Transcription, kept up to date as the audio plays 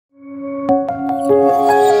Hello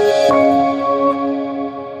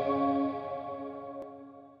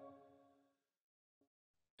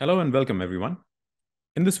and welcome everyone.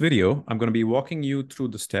 In this video, I'm going to be walking you through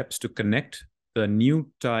the steps to connect the new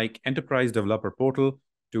Tyk Enterprise Developer Portal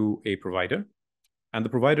to a provider. And the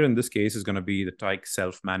provider in this case is going to be the Tyk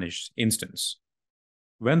self-managed instance.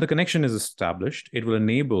 When the connection is established, it will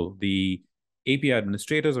enable the API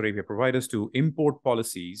administrators or API providers to import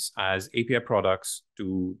policies as API products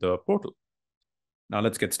to the portal. Now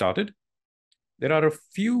let's get started. There are a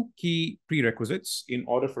few key prerequisites in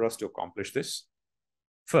order for us to accomplish this.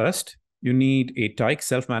 First, you need a Tyk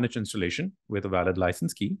self-managed installation with a valid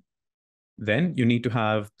license key. Then you need to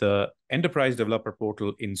have the Enterprise Developer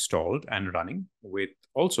Portal installed and running with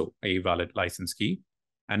also a valid license key.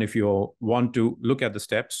 And if you want to look at the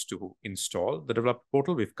steps to install the Developer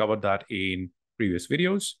Portal, we've covered that in previous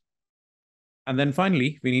videos. And then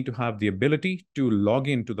finally, we need to have the ability to log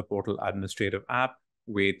into the Portal Administrative app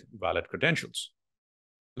with valid credentials.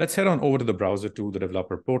 Let's head on over to the browser to the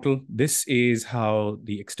Developer Portal. This is how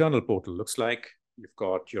the external portal looks like. You've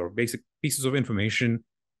got your basic pieces of information,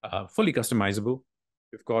 fully customizable.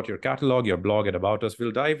 You've got your catalog, your blog, and about us.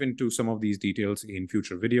 We'll dive into some of these details in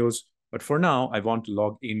future videos. But for now, I want to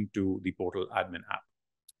log into the Portal Admin app.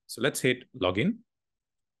 So let's hit Login.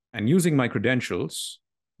 And using my credentials,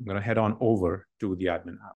 I'm going to head on over to the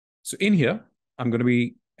Admin app. So in here, I'm going to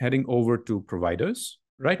be heading over to Providers.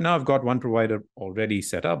 Right now, I've got one provider already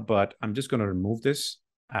set up, but I'm just going to remove this,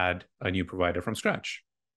 add a new provider from scratch.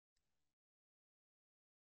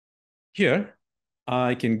 Here,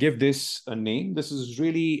 I can give this a name. This is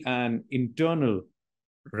really an internal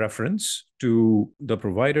reference to the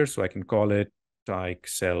provider, so I can call it Tyk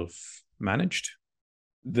Self-Managed.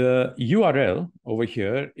 The URL over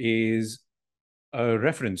here is a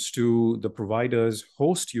reference to the provider's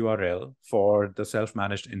host URL for the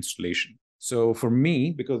self-managed installation. So for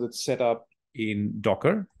me, because it's set up in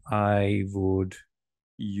Docker, I would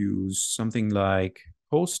use something like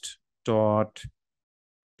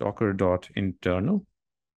host.docker.internal,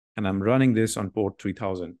 and I'm running this on port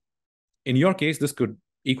 3000. In your case, this could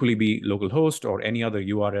equally be localhost or any other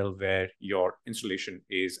URL where your installation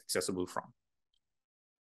is accessible from.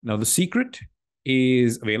 Now, the secret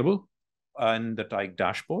is available on the Tyk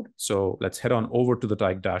dashboard. So let's head on over to the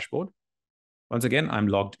Tyk dashboard. Once again, I'm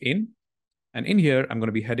logged in. And in here, I'm going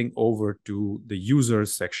to be heading over to the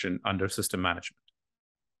users section under system management.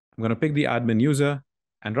 I'm going to pick the admin user.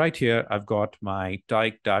 And right here, I've got my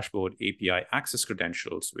Tyk dashboard API access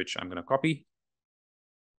credentials, which I'm going to copy.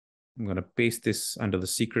 I'm going to paste this under the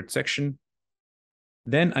secret section.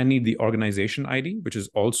 Then I need the organization ID, which is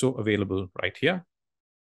also available right here.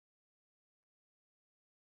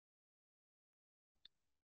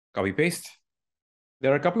 Copy paste.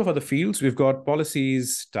 There are a couple of other fields. We've got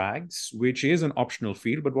policies tags, which is an optional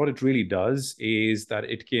field, but what it really does is that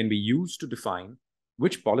it can be used to define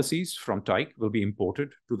which policies from Tyk will be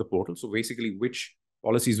imported to the portal. So basically, which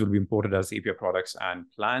policies will be imported as API products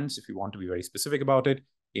and plans, if you want to be very specific about it.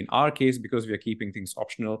 In our case, because we are keeping things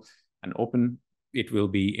optional and open, it will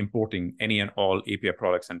be importing any and all API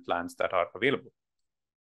products and plans that are available.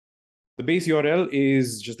 The base URL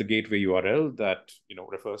is just the gateway URL that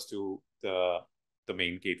refers to the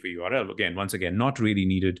main gateway URL. Again, once again, not really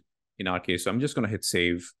needed in our case. So I'm just going to hit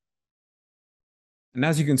save. And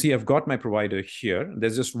as you can see, I've got my provider here.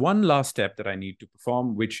 There's just one last step that I need to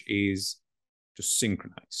perform, which is to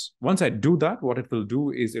synchronize. Once I do that, what it will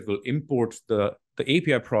do is it will import the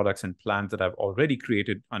API products and plans that I've already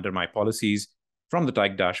created under my policies from the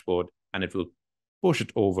Tyk dashboard, and it will push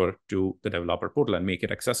it over to the developer portal and make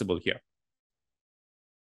it accessible here.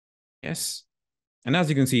 Yes. And as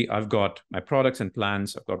you can see, I've got my products and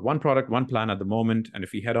plans. I've got one product, one plan at the moment. And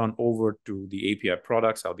if we head on over to the API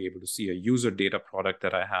products, I'll be able to see a user data product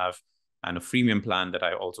that I have and a freemium plan that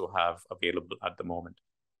I also have available at the moment.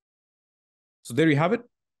 So there you have it.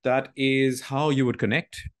 That is how you would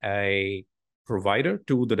connect a provider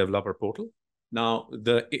to the developer portal. Now,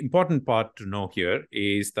 the important part to know here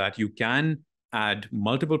is that you can add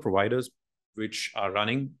multiple providers which are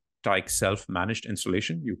running Tyk self-managed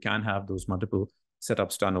installation. You can have those multiple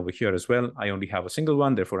setups done over here as well. I only have a single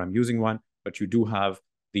one, therefore I'm using one, but you do have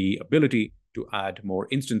the ability to add more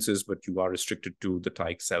instances, but you are restricted to the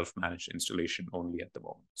Tyk self-managed installation only at the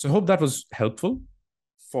moment. So I hope that was helpful.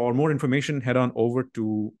 For more information, head on over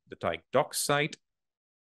to the Tyk docs site.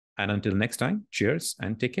 And until next time, cheers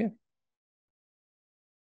and take care.